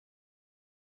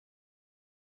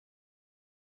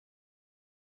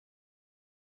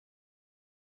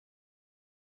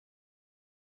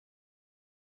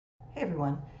Hey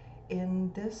everyone,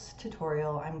 in this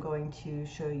tutorial I'm going to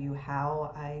show you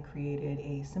how I created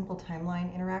a simple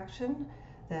timeline interaction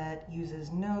that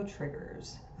uses no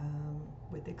triggers,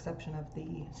 with the exception of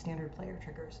the standard player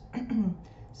triggers.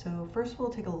 So first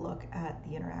we'll take a look at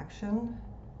the interaction.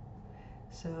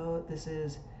 So this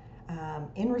is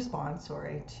in response,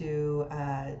 to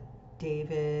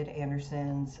David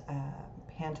Anderson's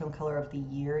Pantone Color of the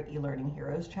Year e-learning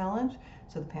Heroes Challenge.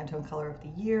 So the Pantone Color of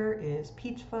the Year is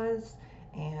Peach Fuzz,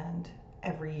 and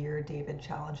every year David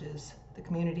challenges the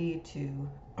community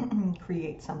to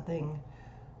create something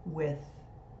with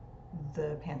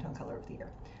the Pantone Color of the Year.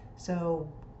 So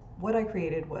what I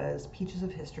created was Peaches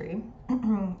of History.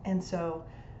 And so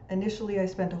initially I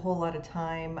spent a whole lot of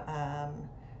time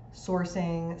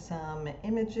sourcing some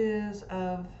images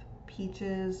of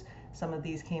peaches. Some of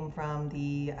these came from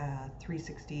the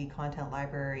 360 content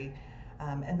library.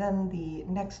 And then the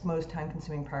next most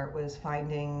time-consuming part was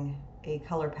finding a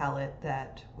color palette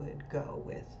that would go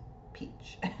with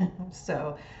peach.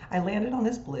 So I landed on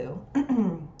this blue.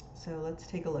 So let's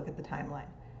take a look at the timeline.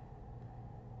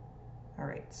 All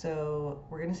right, so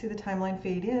we're going to see the timeline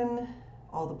fade in,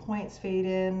 all the points fade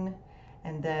in,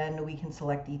 and then we can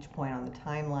select each point on the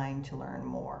timeline to learn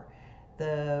more.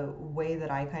 The way that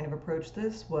I kind of approached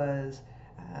this was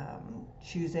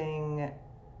choosing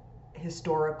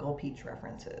historical peach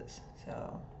references.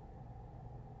 So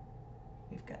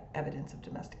we've got evidence of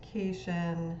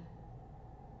domestication,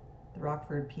 the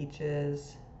Rockford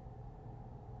peaches,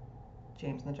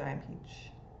 James and the Giant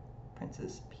Peach,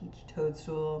 Princess Peach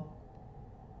Toadstool,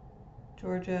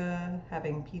 Georgia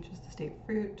having peach as the state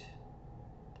fruit,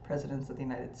 the Presidents of the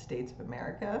United States of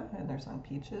America and their song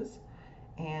Peaches,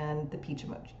 and the peach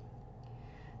emoji.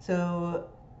 So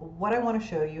what I want to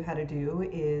show you how to do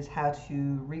is how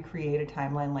to recreate a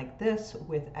timeline like this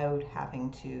without having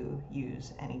to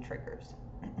use any triggers.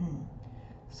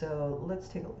 So let's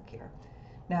take a look here.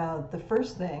 Now the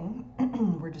first thing,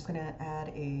 we're just going to add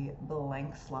a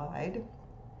blank slide.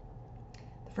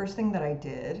 The first thing that I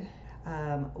did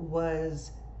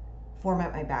was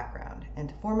format my background. And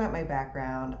to format my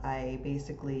background, I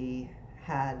basically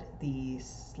had the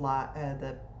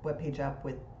webpage up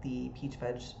with the Peach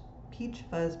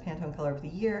Fuzz Pantone Color of the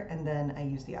Year, and then I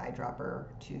used the eyedropper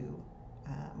to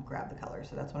grab the color.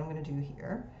 So that's what I'm going to do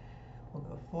here. We'll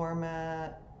go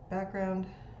Format, Background,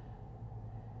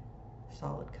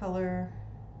 Solid Color,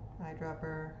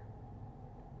 Eyedropper,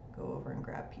 go over and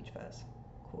grab Peach Fuzz.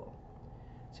 Cool.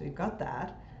 So we've got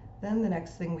that. Then the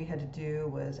next thing we had to do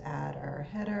was add our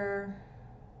header,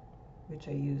 which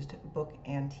I used Book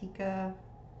Antica.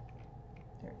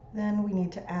 There. Then we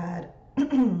need to add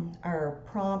our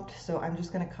prompt. So I'm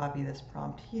just going to copy this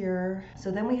prompt here.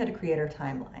 So then we had to create our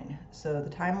timeline. So the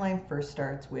timeline first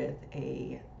starts with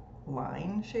a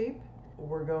line shape.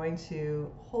 We're going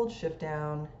to hold Shift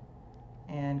down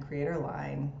and create our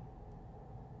line.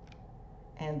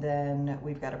 And then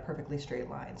we've got a perfectly straight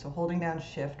line. So holding down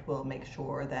Shift will make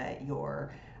sure that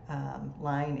your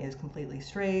line is completely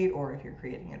straight, or if you're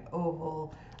creating an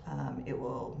oval, it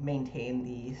will maintain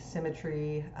the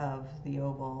symmetry of the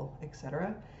oval,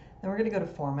 etc. Then we're going to go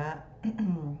to Format,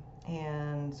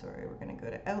 and we're going to go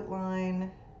to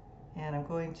Outline, and I'm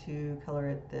going to color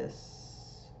it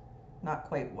this not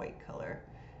quite white color,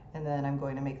 and then I'm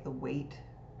going to make the weight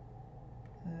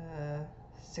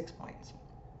 6 points.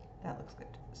 That looks good.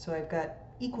 So I've got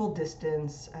equal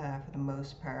distance for the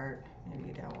most part,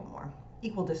 maybe down one more.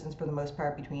 Equal distance for the most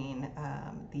part between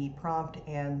the prompt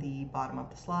and the bottom of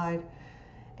the slide.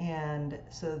 And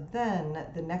so then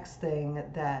the next thing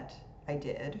that I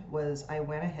did was I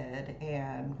went ahead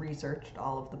and researched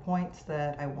all of the points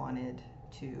that I wanted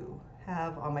to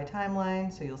have on my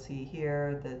timeline. So you'll see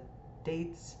here the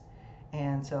dates.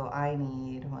 And so I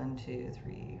need 1, 2,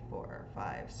 3, 4,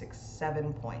 5, 6,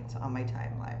 7 points on my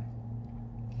timeline.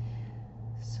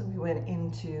 So we went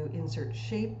into Insert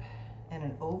Shape and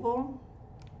an oval,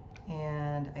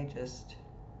 and I just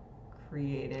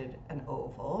created an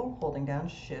oval holding down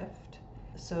Shift.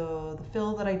 So the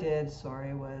fill that I did,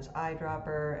 was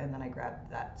eyedropper, and then I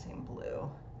grabbed that same blue.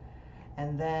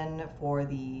 And then for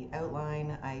the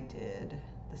outline, I did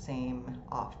the same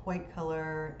off-white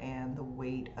color and the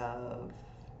weight of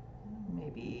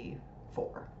maybe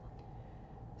 4.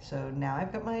 So now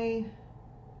I've got my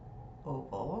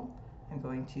oval. I'm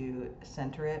going to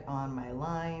center it on my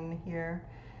line here,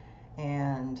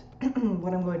 and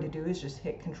what I'm going to do is just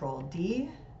hit Control D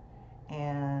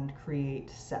and create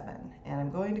 7, and I'm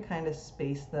going to kind of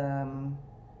space them.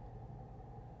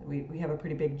 We have a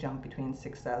pretty big jump between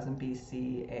 6000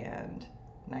 BC and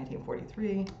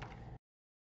 1943.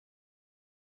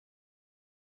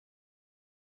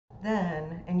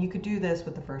 then, and you could do this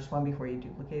with the first one before you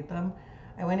duplicate them,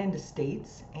 I went into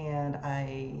states and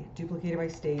I duplicated my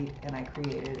state and I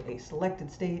created a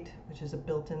selected state, which is a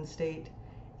built-in state,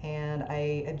 and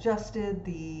I adjusted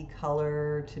the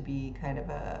color to be kind of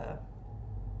a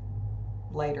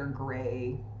lighter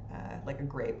gray, like a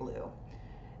gray blue.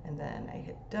 And then I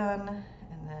hit done,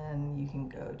 and then you can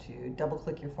go to double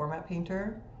click your format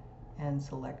painter and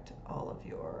select all of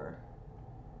your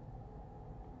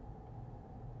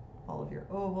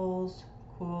ovals.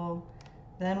 Cool.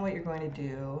 Then what you're going to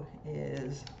do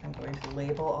is I'm going to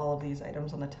label all of these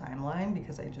items on the timeline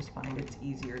because I just find it's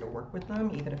easier to work with them,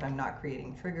 even if I'm not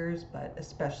creating triggers, but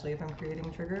especially if I'm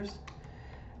creating triggers,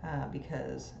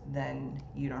 because then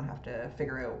you don't have to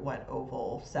figure out what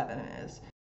oval 7 is.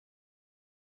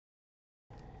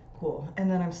 Cool. And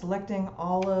then I'm selecting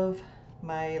all of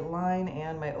my line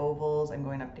and my ovals. I'm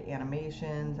going up to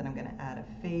animations and I'm going to add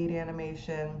a fade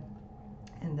animation.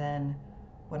 And then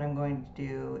what I'm going to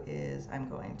do is I'm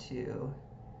going to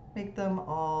make them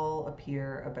all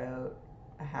appear about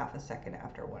a half a second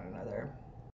after one another.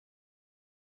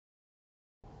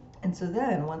 And so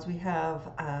then once we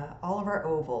have all of our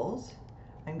ovals,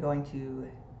 I'm going to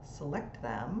select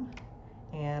them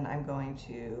and I'm going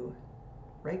to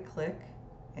right click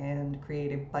and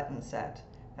create a button set.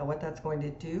 Now what that's going to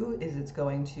do is it's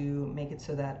going to make it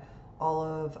so that all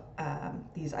of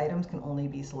these items can only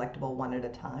be selectable one at a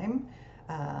time.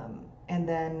 And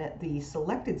then the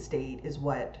selected state is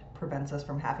what prevents us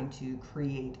from having to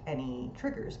create any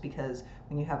triggers, because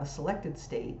when you have a selected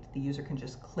state, the user can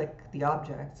just click the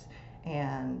objects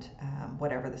and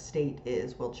whatever the state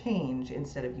is will change,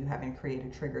 instead of you having to create a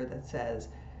trigger that says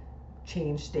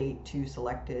change state to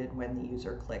selected when the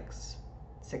user clicks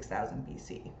 6000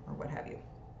 BC or what have you.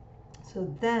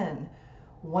 So then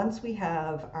once we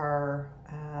have our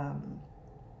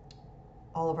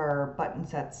all of our button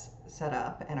sets set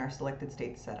up and our selected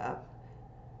states set up,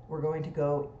 we're going to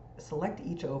go select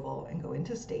each oval and go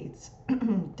into states,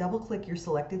 double click your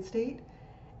selected state,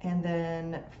 and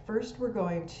then first we're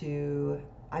going to,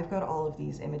 I've got all of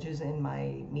these images in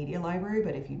my media library,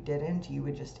 but if you didn't, you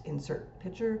would just insert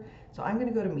picture. So I'm going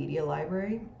to go to media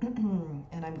library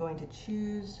and I'm going to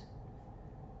choose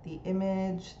the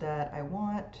image that I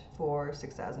want for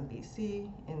 6000 BC,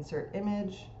 insert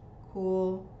image,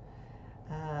 cool.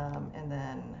 And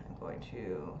then I'm going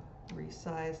to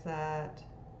resize that,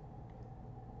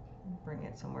 bring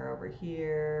it somewhere over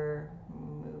here,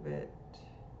 move it,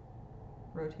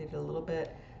 rotate it a little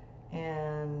bit.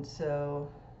 And so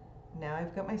now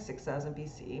I've got my 6000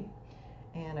 BC,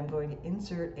 and I'm going to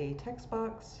insert a text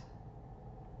box,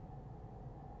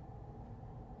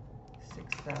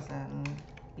 6000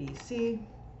 BC,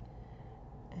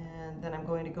 and then I'm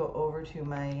going to go over to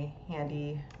my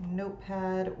handy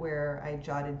notepad where I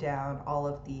jotted down all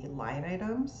of the line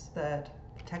items, that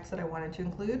text that I wanted to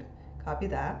include, copy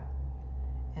that,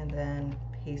 and then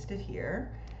paste it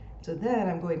here. So then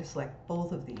I'm going to select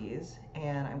both of these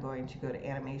and I'm going to go to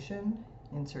animation,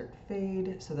 insert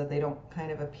fade, so that they don't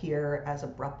kind of appear as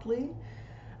abruptly.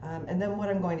 And then what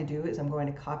I'm going to do is I'm going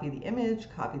to copy the image,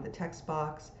 copy the text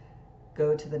box,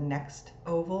 go to the next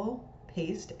oval,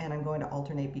 paste, and I'm going to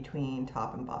alternate between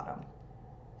top and bottom.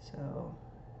 So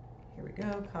here we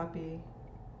go, copy,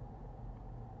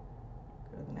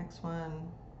 go to the next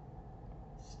one,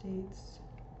 states,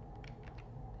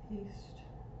 paste.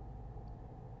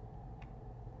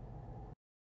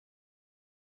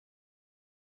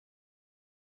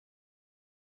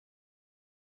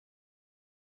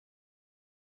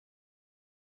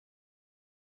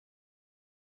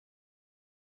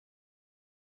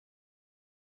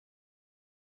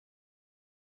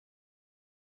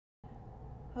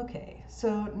 Okay,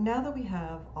 so now that we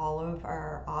have all of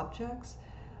our objects,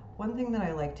 one thing that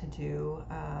I like to do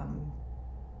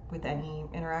with any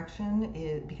interaction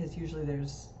is, because usually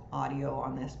there's audio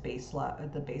on this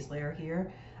the base layer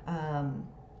here,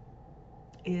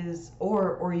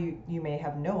 or you may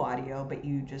have no audio, but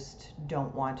you just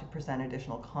don't want to present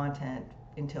additional content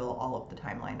until all of the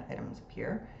timeline items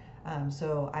appear.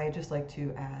 So I just like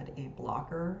to add a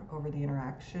blocker over the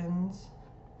interactions,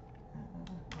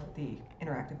 the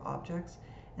interactive objects,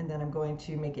 and then I'm going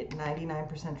to make it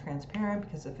 99% transparent,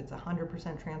 because if it's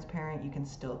 100% transparent, you can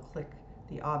still click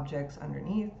the objects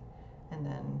underneath, and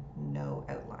then no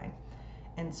outline.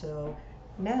 And so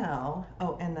now,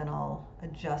 oh, and then I'll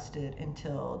adjust it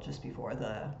until just before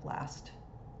the last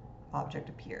object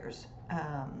appears,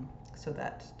 so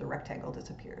that the rectangle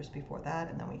disappears before that,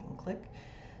 and then we can click.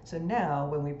 So now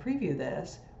when we preview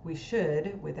this, we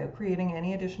should, without creating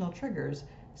any additional triggers,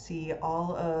 see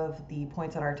all of the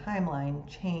points on our timeline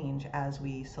change as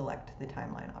we select the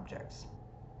timeline objects.